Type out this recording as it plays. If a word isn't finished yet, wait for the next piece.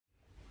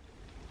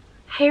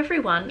Hey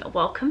everyone,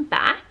 welcome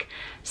back.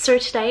 So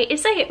today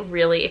is a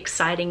really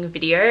exciting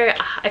video.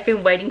 I've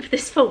been waiting for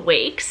this for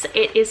weeks.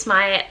 It is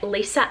my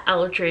Lisa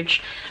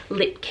Eldridge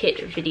lip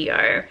kit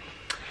video.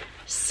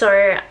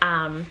 So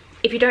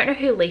if you don't know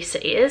who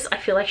Lisa is, I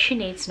feel like she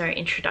needs no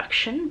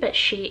introduction, but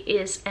she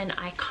is an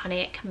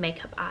iconic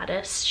makeup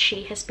artist.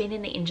 She has been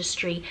in the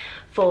industry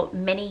for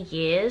many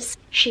years.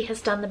 She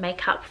has done the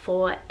makeup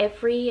for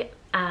every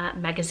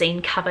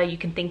magazine cover you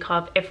can think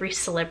of, every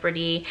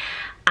celebrity,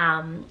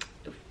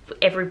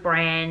 every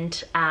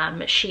brand.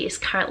 She is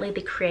currently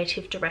the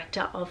creative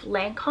director of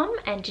Lancome,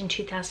 and in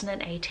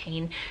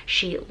 2018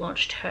 she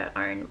launched her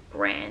own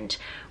brand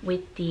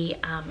with the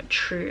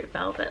True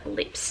Velvet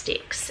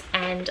lipsticks,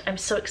 and I'm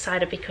so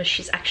excited because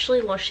she's actually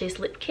launched these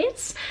lip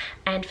kits,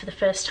 and for the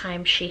first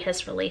time she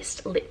has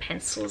released lip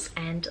pencils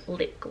and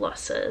lip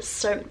glosses.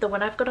 So the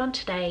one I've got on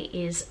today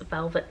is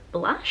Velvet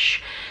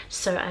Blush.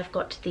 So I've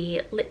got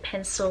the lip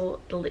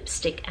pencil, the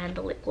lipstick and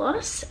the lip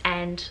gloss,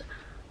 and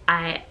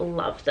I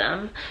love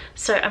them.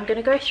 So I'm going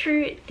to go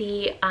through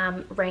the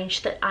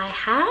range that I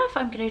have.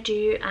 I'm going to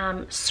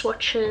do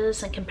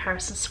swatches and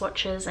comparison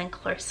swatches and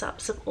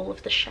close-ups of all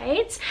of the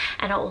shades,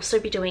 and I'll also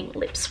be doing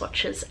lip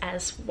swatches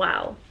as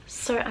well.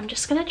 So I'm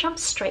just going to jump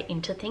straight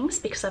into things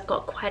because I've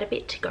got quite a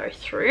bit to go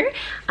through.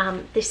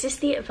 This is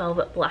the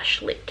Velvet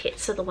Blush lip kit,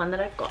 so the one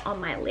that I've got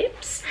on my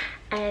lips,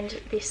 and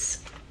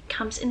this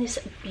comes in this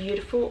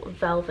beautiful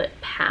velvet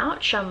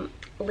pouch.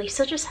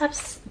 Lisa just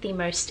has the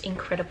most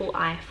incredible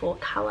eye for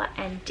colour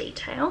and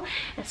detail.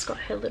 It's got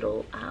her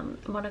little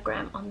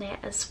monogram on there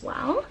as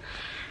well,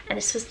 and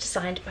this was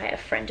designed by a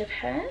friend of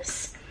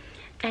hers.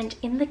 And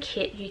in the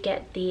kit you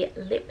get the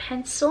lip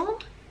pencil,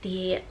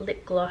 the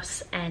lip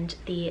gloss and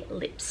the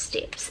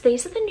lipsticks.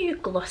 These are the new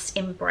Gloss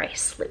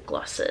Embrace lip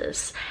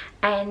glosses,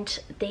 and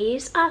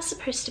these are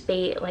supposed to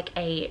be like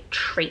a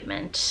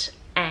treatment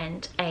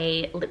and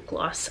a lip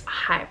gloss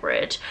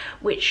hybrid,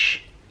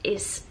 which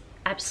is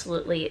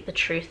absolutely the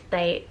truth.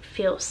 They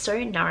feel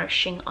so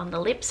nourishing on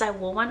the lips. I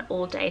wore one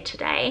all day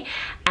today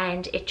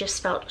and it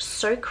just felt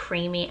so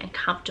creamy and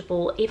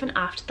comfortable. Even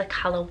after the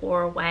color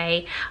wore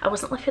away, I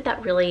wasn't left with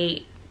that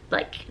really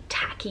like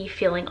tacky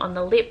feeling on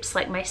the lips.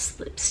 Like my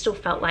lips still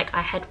felt like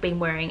I had been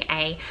wearing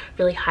a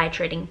really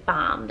hydrating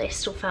balm. They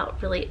still felt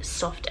really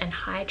soft and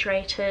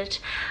hydrated.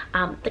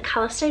 The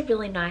color stayed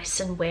really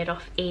nice and weared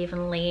off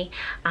evenly.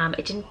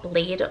 It didn't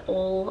bleed at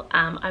all.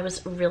 I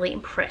was really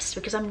impressed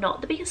because I'm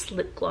not the biggest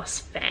lip gloss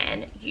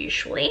fan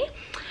usually.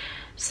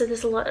 So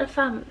there's a lot of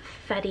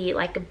fatty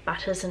like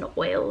butters and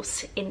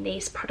oils in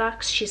these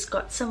products. She's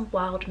got some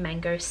wild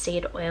mango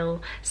seed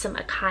oil, some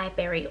acai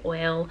berry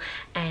oil,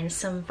 and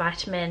some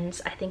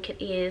vitamins. I think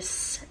it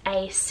is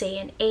A, C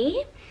and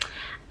E.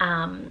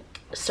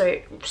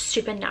 So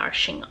super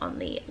nourishing on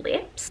the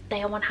lips.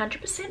 They are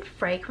 100%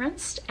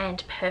 fragranced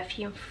and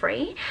perfume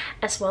free,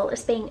 as well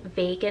as being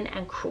vegan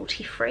and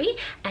cruelty free,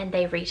 and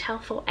they retail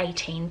for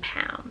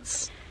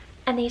 £18.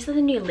 And these are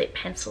the new lip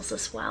pencils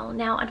as well.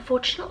 Now,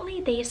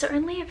 unfortunately, these are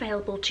only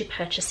available to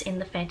purchase in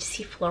the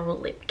Fantasy Floral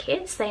lip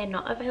kits. They are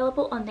not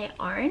available on their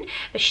own,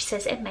 but she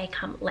says it may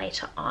come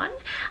later on.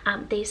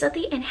 These are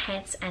the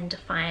Enhance and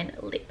Define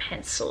lip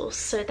pencils.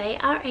 So they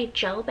are a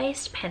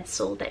gel-based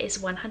pencil that is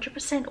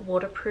 100%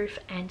 waterproof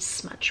and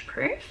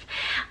smudge-proof.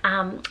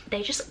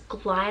 They just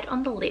glide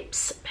on the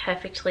lips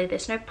perfectly.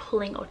 There's no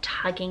pulling or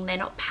tugging. They're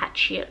not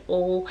patchy at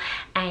all,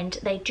 and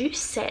they do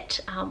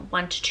set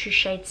 1 to 2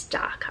 shades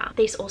darker.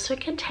 These also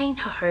contain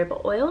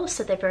jojoba oil,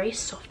 so they're very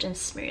soft and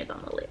smooth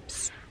on the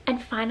lips.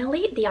 And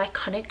finally, the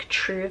iconic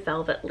True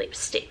Velvet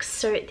lipsticks.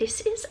 So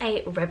this is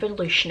a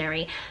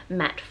revolutionary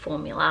matte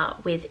formula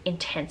with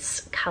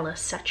intense color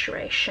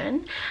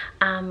saturation.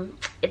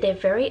 They're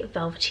very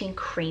velvety and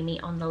creamy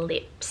on the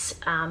lips,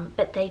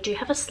 but they do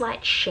have a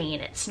slight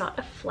sheen. It's not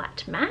a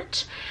flat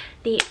matte.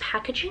 The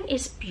packaging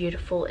is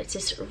beautiful. It's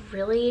this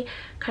really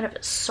kind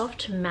of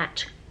soft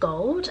matte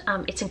gold.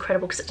 It's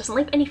incredible because it doesn't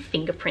leave any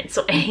fingerprints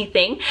or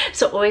anything,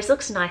 so it always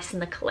looks nice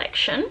in the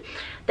collection.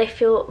 They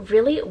feel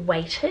really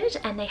weighted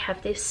and they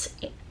have this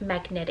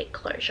magnetic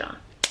closure.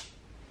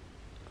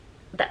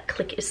 That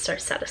click is so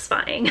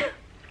satisfying.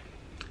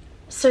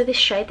 So this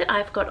shade that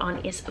I've got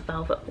on is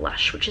Velvet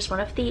Blush, which is one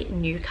of the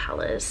new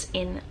colors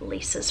in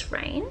Lisa's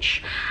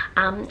range.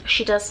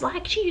 She does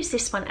like to use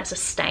this one as a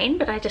stain,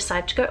 but I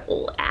decided to go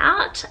all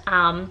out,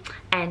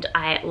 and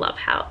I love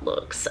how it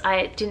looks.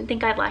 I didn't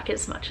think I'd like it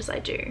as much as I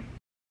do.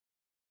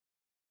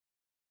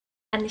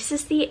 And this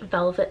is the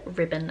Velvet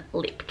Ribbon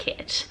Lip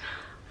Kit.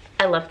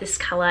 I love this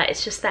color.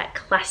 It's just that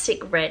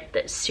classic red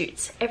that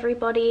suits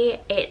everybody.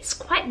 It's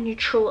quite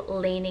neutral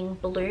leaning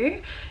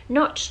blue,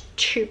 not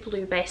too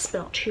blue based but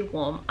not too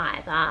warm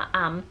either.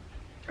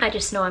 I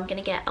just know I'm going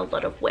to get a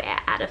lot of wear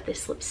out of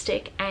this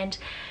lipstick. And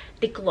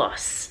the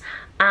gloss,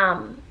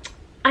 I'm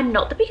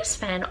not the biggest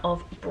fan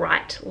of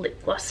bright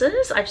lip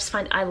glosses. I just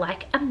find I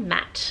like a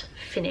matte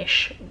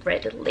finish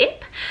red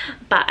lip,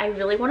 but I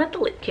really wanted the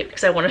lip kit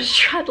because I wanted to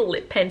try the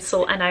lip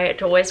pencil, and I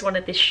had always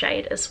wanted this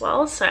shade as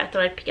well, so I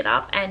thought I'd pick it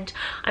up, and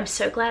I'm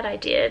so glad I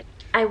did.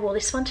 I wore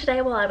this one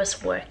today while I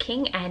was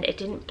working and it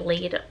didn't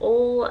bleed at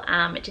all.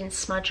 It didn't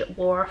smudge, it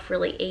wore off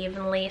really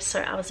evenly,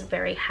 so I was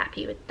very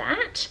happy with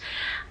that.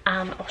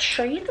 I'll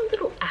show you the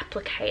little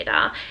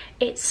applicator.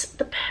 It's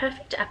the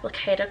perfect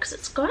applicator because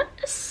it's got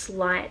a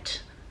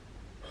slight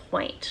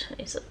point.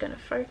 Is it going to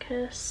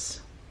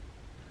focus?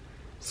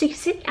 So you can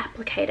see the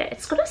applicator,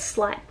 it's got a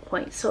slight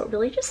point, so it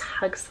really just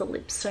hugs the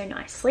lips so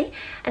nicely,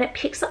 and it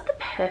picks up the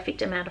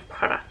perfect amount of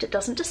product. It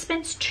doesn't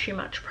dispense too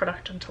much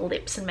product onto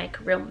lips and make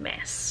a real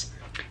mess.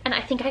 And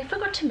I think I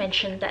forgot to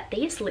mention that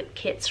these lip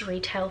kits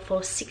retail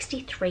for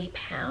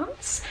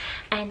 £63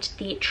 and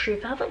the True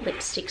Velvet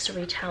lipsticks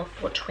retail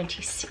for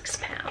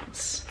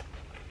 £26.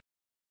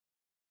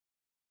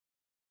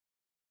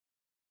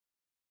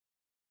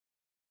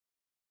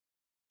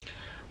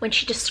 When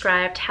she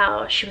described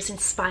how she was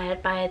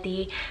inspired by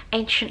the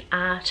ancient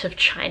art of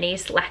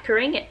Chinese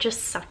lacquering, it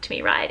just sucked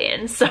me right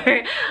in. So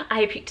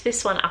I picked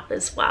this one up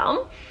as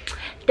well.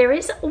 There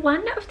is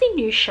one of the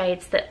new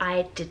shades that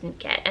I didn't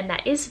get, and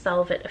that is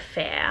Velvet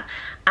Affair.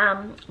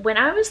 When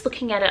I was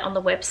looking at it on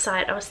the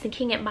website, I was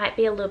thinking it might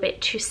be a little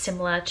bit too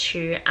similar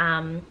to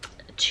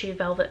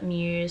Velvet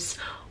Muse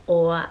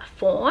or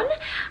Fawn,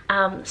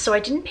 so I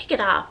didn't pick it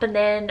up, and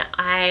then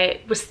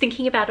I was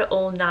thinking about it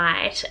all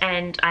night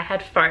and I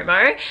had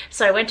FOMO,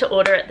 so I went to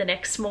order it the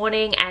next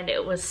morning and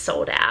it was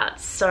sold out.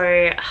 So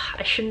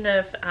I shouldn't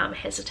have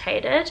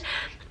hesitated,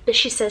 but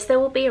she says there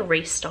will be a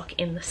restock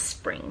in the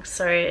spring,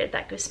 so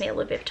that gives me a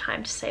little bit of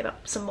time to save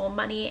up some more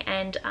money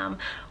and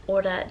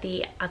order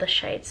the other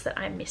shades that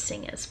I'm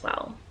missing as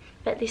well.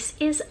 But this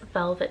is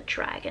Velvet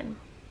Dragon.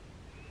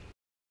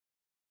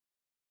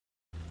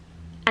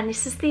 And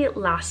this is the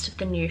last of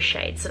the new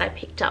shades that I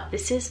picked up.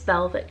 This is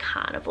Velvet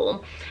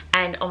Carnival,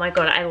 and oh my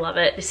god, I love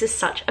it. This is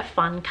such a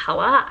fun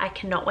color. I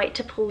cannot wait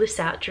to pull this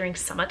out during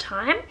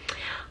summertime.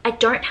 I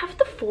don't have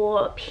the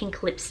 4 pink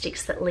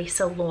lipsticks that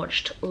Lisa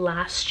launched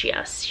last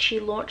year. She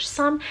launched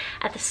some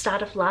at the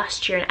start of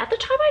last year, and at the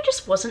time I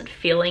just wasn't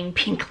feeling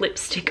pink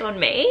lipstick on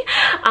me.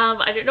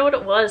 I don't know what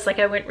it was, like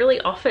I went really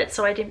off it,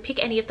 so I didn't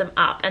pick any of them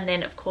up, and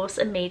then of course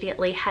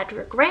immediately had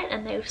regret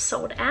and they've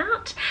sold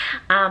out.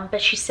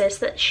 But she says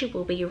that she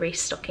will be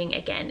restocking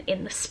again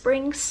in the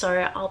spring,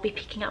 so I'll be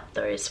picking up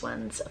those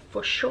ones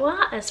for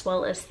sure, as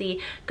well as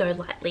the Go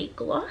Lightly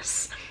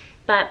gloss.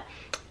 But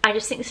I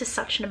just think this is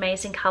such an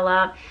amazing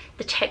color.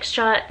 The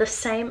texture, the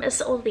same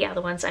as all the other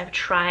ones I've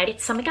tried.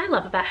 It's something I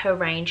love about her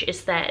range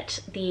is that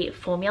the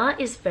formula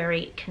is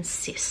very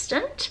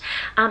consistent.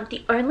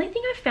 The only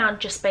thing I found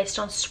just based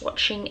on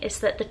swatching is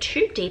that the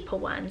 2 deeper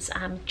ones,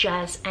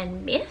 Jazz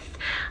and Myth,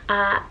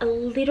 are a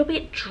little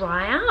bit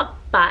drier,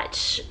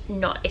 but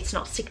it's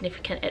not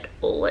significant at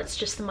all. It's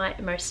just the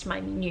most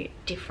minute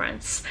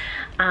difference.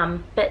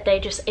 But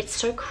it's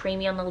so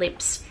creamy on the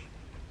lips.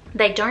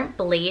 They don't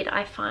bleed,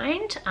 I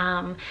find.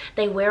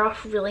 They wear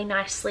off really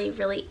nicely,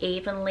 really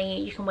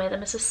evenly. You can wear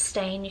them as a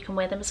stain, you can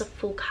wear them as a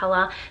full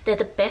color. They're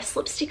the best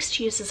lipsticks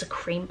to use as a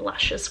cream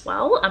blush as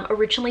well.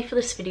 Originally for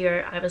this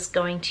video, I was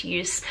going to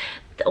use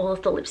all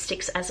of the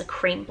lipsticks as a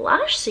cream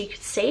blush so you could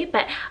see,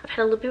 but I've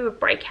had a little bit of a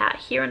breakout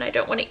here and I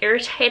don't want to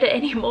irritate it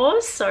anymore,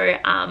 so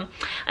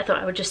I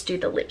thought I would just do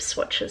the lip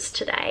swatches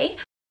today.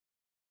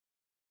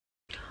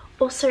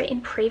 Also, in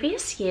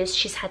previous years,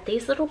 she's had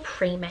these little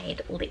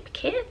pre-made lip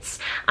kits,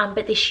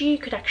 but this year you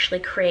could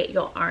actually create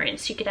your own.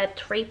 So you could add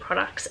 3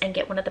 products and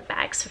get one of the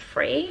bags for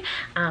free.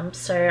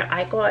 So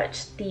I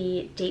got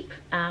the deep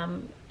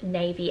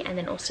navy and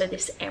then also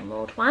this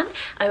emerald one.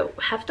 I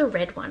have the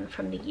red one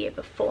from the year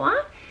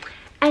before.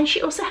 And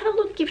she also had a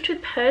little gift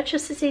with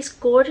purchase. There's these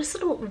gorgeous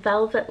little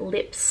velvet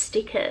lip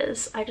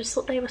stickers. I just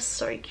thought they were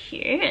so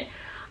cute.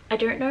 I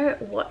don't know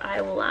what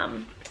I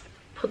will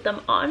put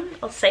them on.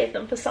 I'll save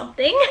them for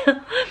something.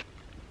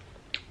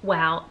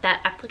 Wow,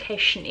 that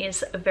application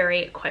is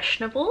very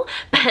questionable,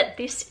 but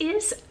this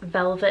is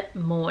Velvet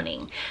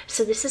Morning.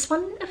 So this is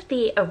one of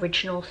the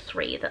original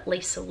 3 that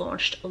Lisa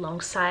launched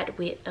alongside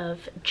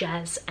of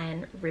Jazz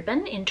and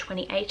Ribbon in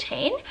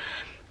 2018.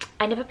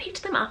 I never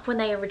picked them up when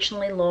they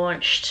originally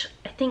launched.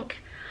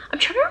 I'm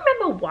trying to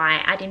remember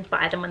why I didn't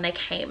buy them when they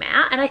came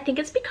out, and I think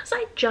it's because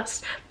I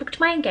just booked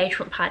my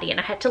engagement party and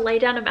I had to lay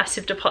down a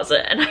massive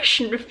deposit and I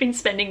shouldn't have been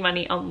spending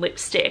money on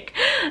lipstick,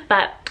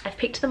 but I've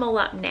picked them all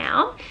up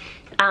now.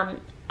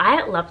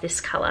 I love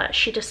this color.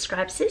 She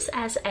describes this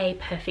as a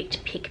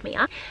perfect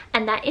pick-me-up,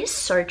 and that is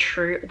so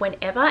true.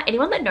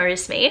 Anyone that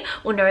knows me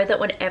will know that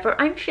whenever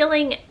I'm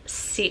feeling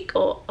sick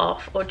or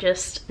off or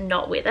just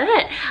not with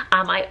it,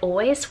 I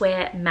always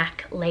wear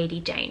MAC Lady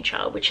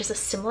Danger, which is a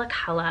similar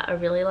color, a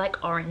really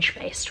like orange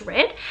based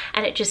red,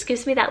 and it just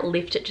gives me that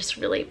lift. It just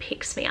really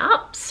picks me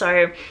up.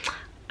 So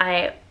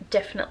I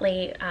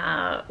definitely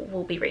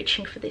will be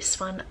reaching for this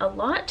one a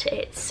lot.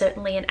 It's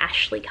certainly an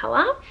Ashley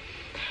color.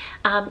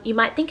 You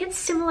might think it's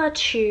similar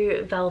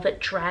to Velvet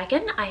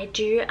Dragon. I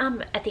do,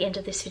 at the end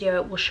of this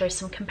video, will show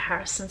some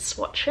comparison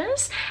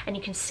swatches and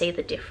you can see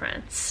the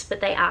difference, but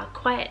they are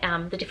quite,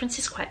 the difference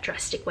is quite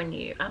drastic when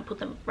you put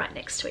them right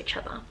next to each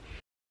other.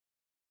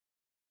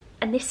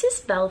 And And this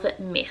is Velvet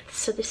Myth.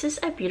 So this is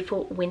a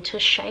beautiful winter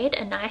shade,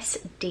 a nice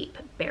deep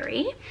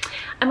berry.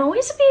 I'm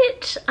always a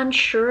bit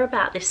unsure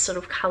about this sort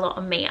of color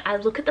on me. I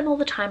look at them all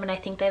the time and I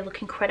think they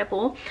look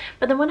incredible,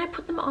 but then when I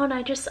put them on,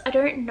 I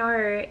don't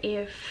know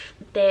if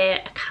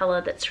they're a color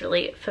that's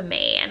really for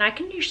me, and I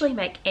can usually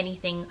make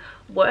anything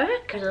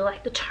work. I really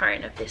like the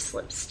tone of this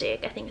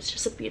lipstick. I think it's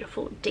just a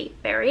beautiful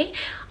deep berry.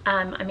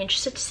 I'm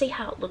interested to see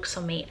how it looks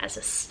on me as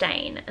a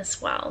stain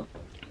as well.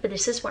 But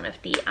this is one of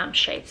the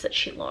shades that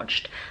she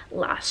launched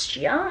last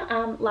year.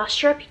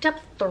 Last year I picked up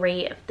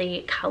 3 of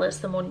the colors,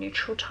 the more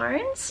neutral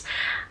tones.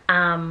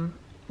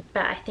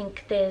 But I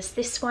think there's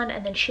this one,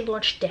 and then she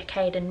launched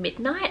Decade and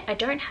Midnight. I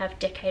don't have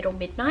Decade or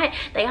Midnight.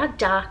 They are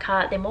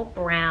darker, they're more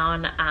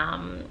brown.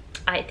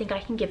 I think I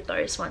can give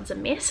those ones a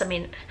miss. I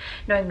mean,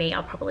 knowing me,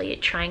 I'll probably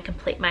try and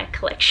complete my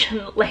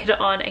collection later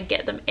on and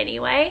get them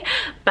anyway.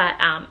 But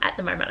at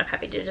the moment, I'm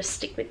happy to just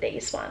stick with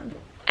these ones.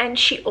 And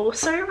she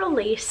also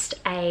released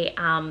a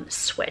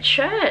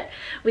sweatshirt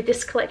with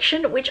this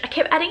collection, which I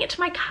kept adding it to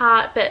my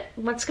cart, but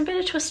once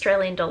converted to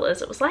Australian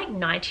dollars, it was like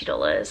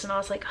 $90. And I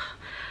was like, oh,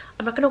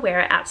 I'm not going to wear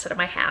it outside of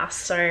my house.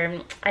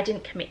 So I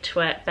didn't commit to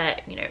it,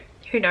 but you know,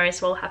 who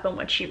knows what will happen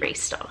when she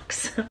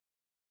restocks.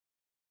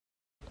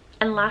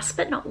 And last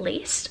but not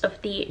least of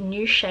the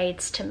new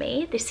shades to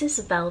me, this is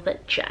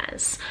Velvet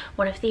Jazz,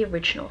 one of the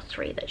original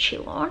 3 that she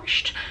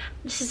launched.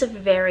 This is a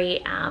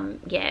very,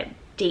 yeah,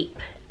 deep,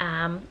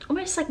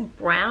 almost like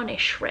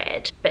brownish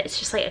red, but it's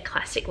just like a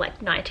classic like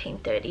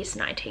 1930s,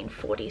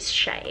 1940s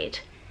shade.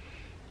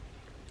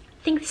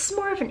 I think this is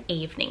more of an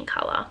evening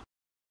color.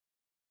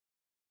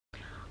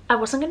 I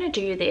wasn't going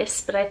to do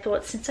this, but I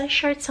thought since I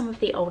showed some of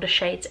the older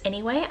shades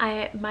anyway,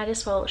 I might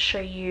as well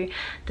show you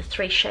the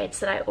 3 shades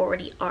that I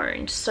already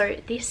owned. So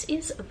this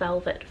is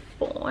Velvet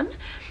Fawn.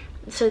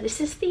 So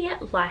this is the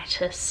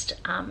lightest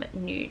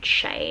nude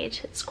shade.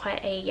 It's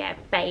quite a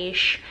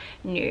beige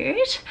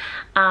nude.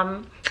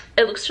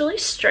 It looks really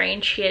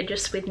strange here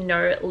just with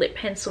no lip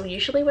pencil.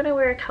 Usually when I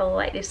wear a color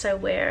like this, I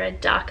wear a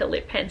darker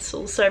lip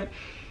pencil. So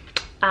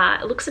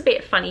it looks a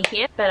bit funny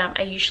here, but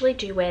I usually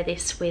do wear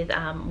this with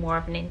more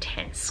of an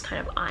intense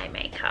kind of eye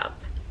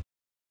makeup.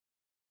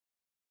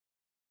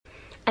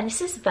 And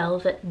this is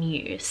Velvet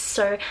Muse,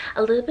 so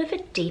a little bit of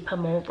a deeper,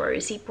 more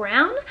rosy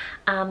brown.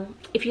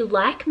 If you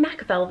like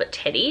MAC Velvet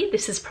Teddy,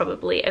 this is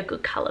probably a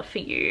good color for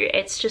you.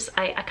 It's just,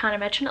 I can't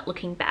imagine it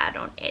looking bad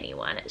on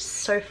anyone. It's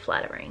so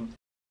flattering.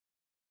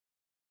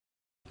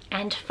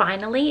 And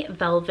finally,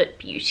 Velvet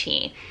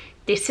Beauty.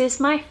 This is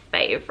my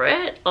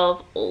favorite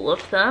of all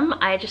of them.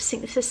 I just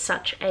think this is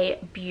such a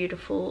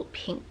beautiful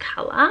pink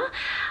color.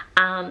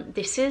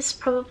 This is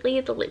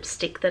probably the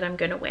lipstick that I'm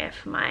going to wear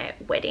for my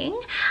wedding.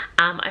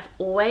 I've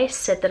always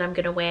said that I'm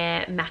going to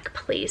wear MAC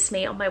Please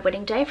Me on my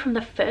wedding day. From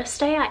the first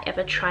day I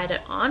ever tried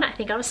it on, I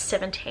think I was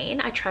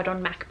 17, I tried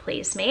on MAC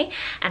Please Me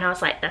and I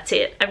was like, that's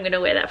it, I'm going to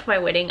wear that for my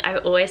wedding.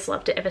 I've always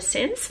loved it ever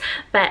since,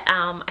 but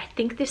I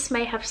think this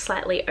may have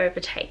slightly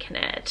overtaken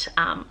it.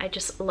 I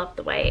just love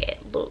the way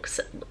it looks.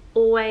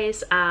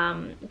 Always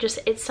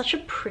it's such a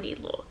pretty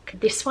look.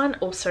 This one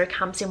also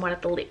comes in one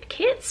of the lip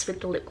kits with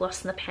the lip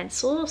gloss and the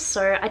pencil,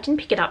 so I didn't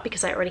pick it up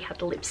because I already had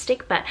the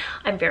lipstick, but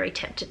I'm very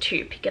tempted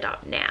to pick it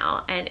up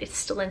now, and it's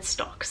still in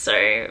stock,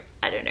 so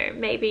I don't know,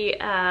 maybe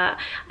I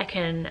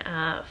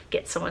can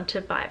get someone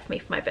to buy it for me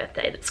for my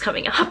birthday that's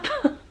coming up.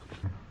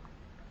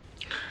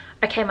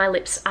 Okay, my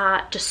lips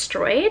are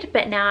destroyed,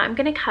 but now I'm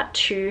going to cut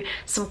to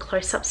some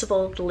close-ups of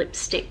all of the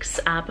lipsticks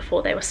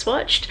before they were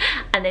swatched,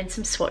 and then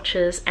some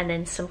swatches, and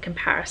then some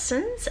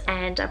comparisons.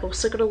 And I've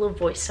also got a little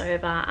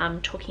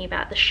voiceover talking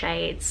about the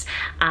shades,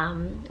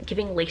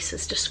 giving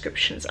Lisa's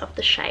descriptions of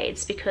the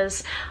shades,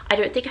 because I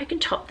don't think I can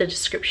top the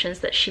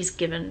descriptions that she's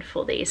given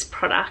for these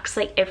products.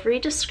 Like, every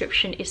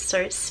description is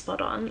so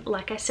spot on.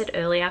 Like I said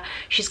earlier,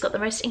 she's got the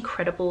most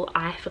incredible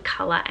eye for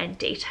color and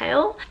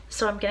detail.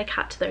 So I'm going to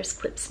cut to those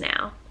clips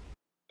now.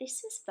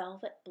 This is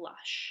Velvet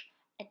Blush,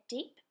 a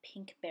deep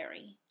pink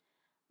berry.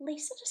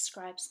 Lisa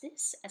describes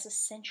this as a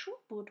sensual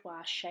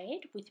boudoir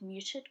shade with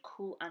muted,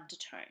 cool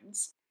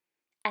undertones.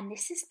 And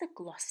this is the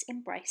Gloss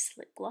Embrace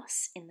lip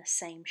gloss in the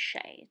same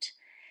shade.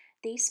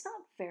 These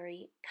felt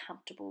very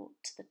comfortable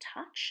to the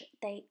touch.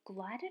 They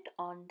glided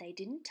on, they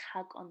didn't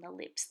tug on the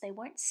lips, they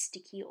weren't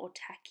sticky or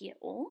tacky at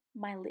all.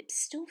 My lips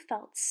still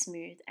felt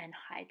smooth and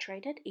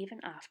hydrated even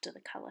after the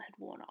colour had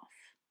worn off.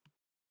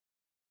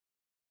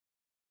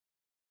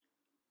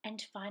 And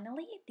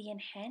finally, the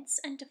Enhance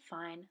and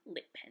Define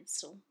Lip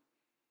Pencil.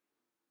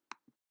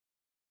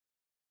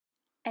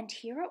 And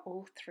here are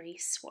all 3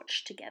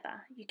 swatched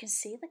together. You can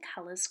see the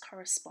colours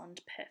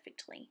correspond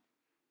perfectly.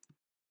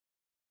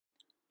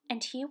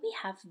 And here we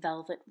have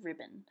Velvet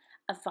Ribbon,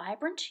 a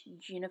vibrant,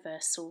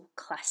 universal,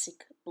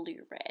 classic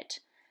blue-red.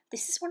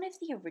 This is one of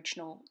the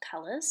original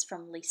colours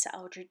from Lisa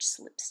Eldridge's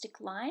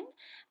lipstick line,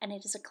 and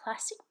it is a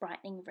classic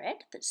brightening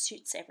red that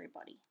suits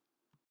everybody.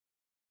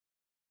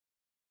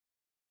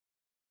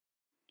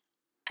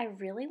 I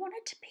really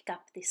wanted to pick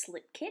up this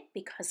lip kit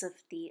because of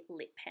the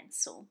lip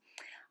pencil.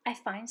 I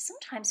find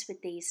sometimes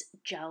with these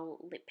gel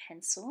lip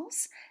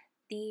pencils,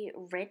 The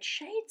red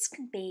shades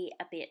can be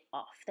a bit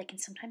off. They can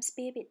sometimes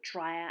be a bit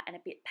drier and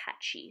a bit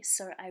patchy,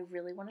 so I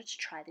really wanted to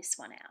try this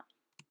one out.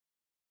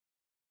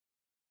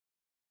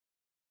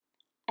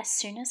 As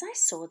soon as I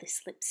saw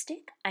this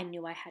lipstick, I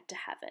knew I had to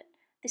have it.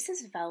 This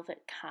is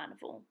Velvet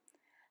Carnival.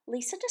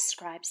 Lisa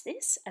describes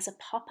this as a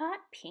pop art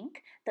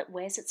pink that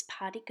wears its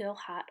party girl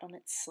heart on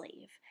its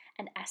sleeve,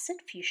 an acid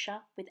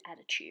fuchsia with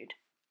attitude.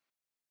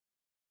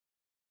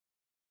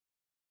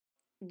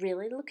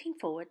 Really looking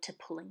forward to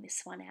pulling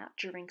this one out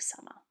during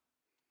summer.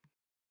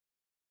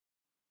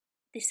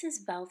 This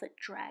is Velvet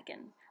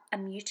Dragon, a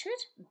muted,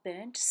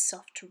 burnt,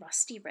 soft,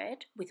 rusty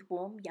red with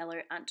warm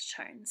yellow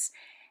undertones,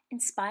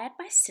 inspired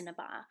by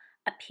cinnabar,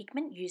 a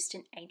pigment used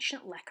in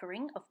ancient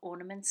lacquering of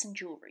ornaments and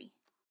jewellery.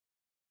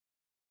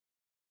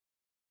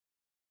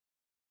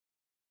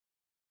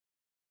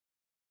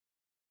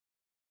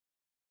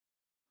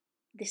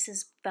 This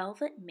is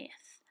Velvet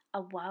Myth,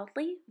 a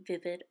wildly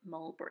vivid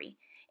mulberry,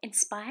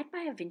 inspired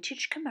by a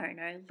vintage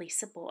kimono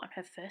Lisa bought on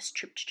her first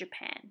trip to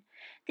Japan.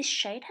 This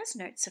shade has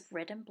notes of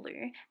red and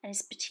blue and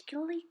is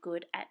particularly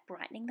good at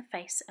brightening the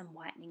face and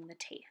whitening the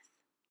teeth.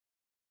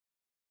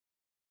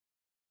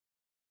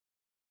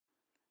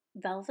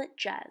 Velvet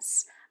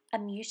Jazz, a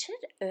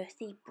muted,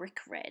 earthy brick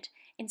red,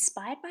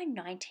 inspired by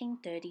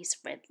 1930s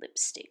red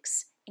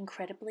lipsticks,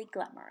 incredibly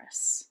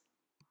glamorous.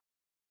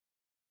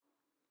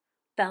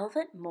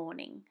 Velvet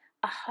Morning,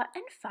 a hot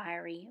and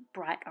fiery,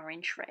 bright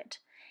orange red,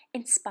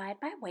 inspired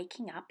by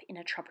waking up in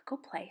a tropical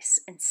place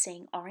and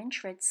seeing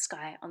orange-red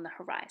sky on the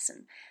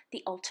horizon,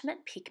 the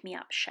ultimate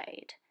pick-me-up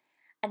shade.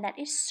 And that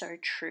is so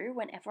true.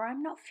 Whenever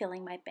I'm not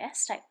feeling my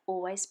best, I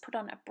always put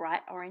on a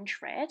bright orange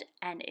red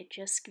and it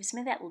just gives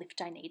me that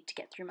lift I need to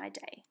get through my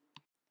day.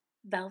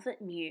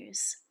 Velvet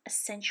Muse, a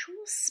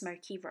sensual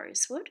smoky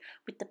rosewood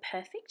with the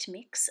perfect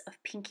mix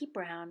of pinky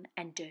brown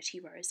and dirty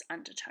rose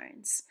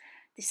undertones.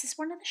 This is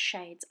one of the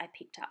shades I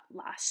picked up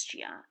last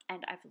year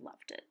and I've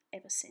loved it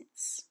ever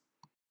since.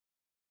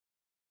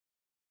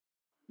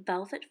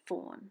 Velvet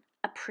Fawn,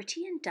 a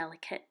pretty and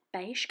delicate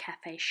beige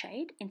cafe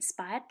shade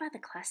inspired by the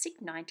classic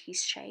 90s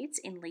shades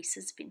in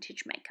Lisa's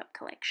vintage makeup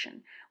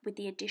collection, with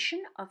the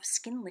addition of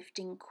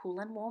skin-lifting cool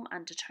and warm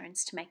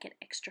undertones to make it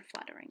extra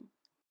flattering.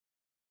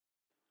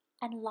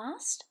 And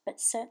last, but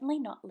certainly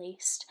not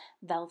least,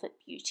 Velvet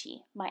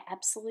Beauty, my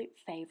absolute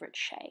favourite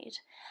shade.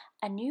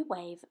 A new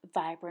wave,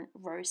 vibrant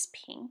rose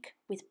pink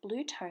with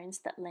blue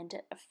tones that lend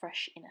it a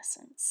fresh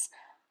innocence.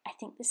 I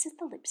think this is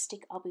the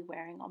lipstick I'll be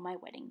wearing on my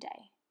wedding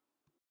day.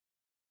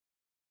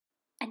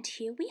 And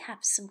here we have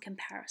some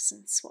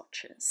comparison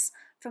swatches.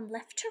 From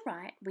left to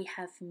right, we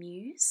have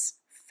Muse,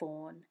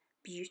 Fawn,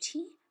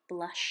 Beauty,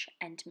 Blush,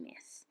 and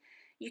Myth.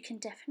 You can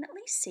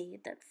definitely see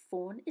that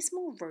Fawn is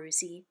more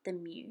rosy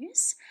than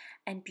Muse,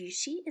 and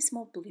Beauty is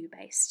more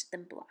blue-based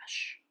than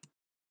Blush.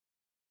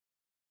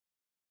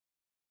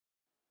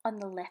 On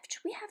the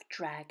left we have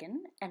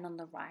Dragon, and on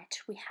the right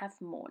we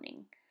have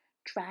Morning.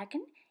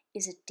 Dragon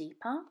is a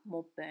deeper,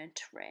 more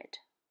burnt red.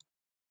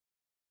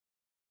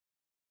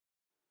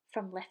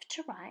 From left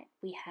to right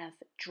we have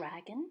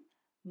Dragon,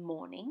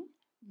 Morning,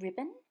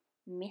 Ribbon,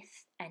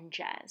 Myth, and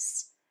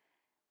Jazz.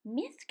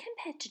 Myth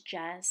compared to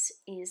Jazz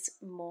is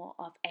more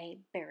of a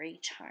berry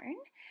tone,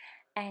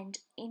 and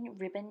in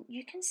Ribbon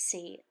you can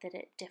see that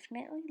it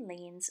definitely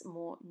leans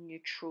more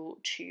neutral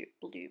to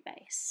blue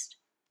based.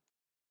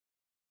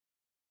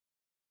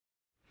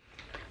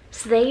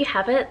 So there you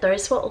have it.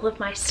 Those were all of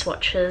my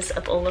swatches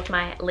of all of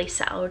my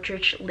Lisa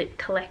Eldridge lip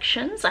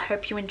collections. I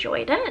hope you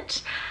enjoyed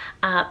it.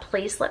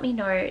 Please let me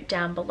know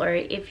down below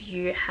if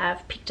you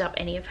have picked up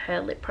any of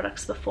her lip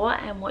products before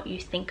and what you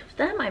think of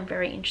them. I'm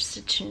very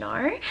interested to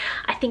know.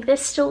 I think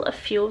there's still a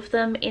few of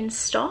them in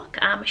stock.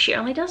 She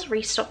only does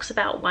restocks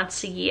about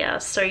once a year,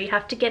 so you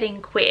have to get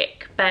in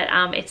quick, but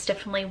it's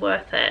definitely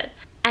worth it.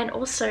 And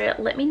also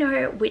let me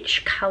know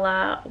which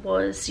colour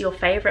was your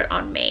favourite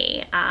on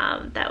me.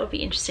 That would be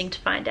interesting to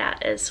find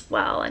out as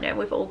well. I know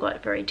we've all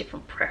got very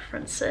different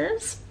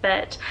preferences,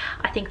 but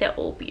I think they're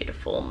all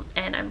beautiful,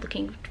 and I'm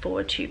looking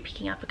forward to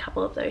picking up a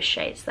couple of those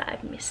shades that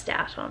I've missed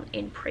out on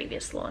in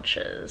previous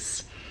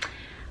launches.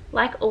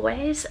 Like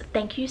always,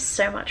 thank you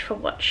so much for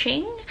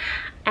watching,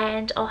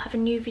 and I'll have a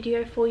new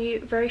video for you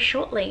very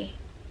shortly.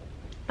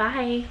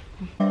 Bye!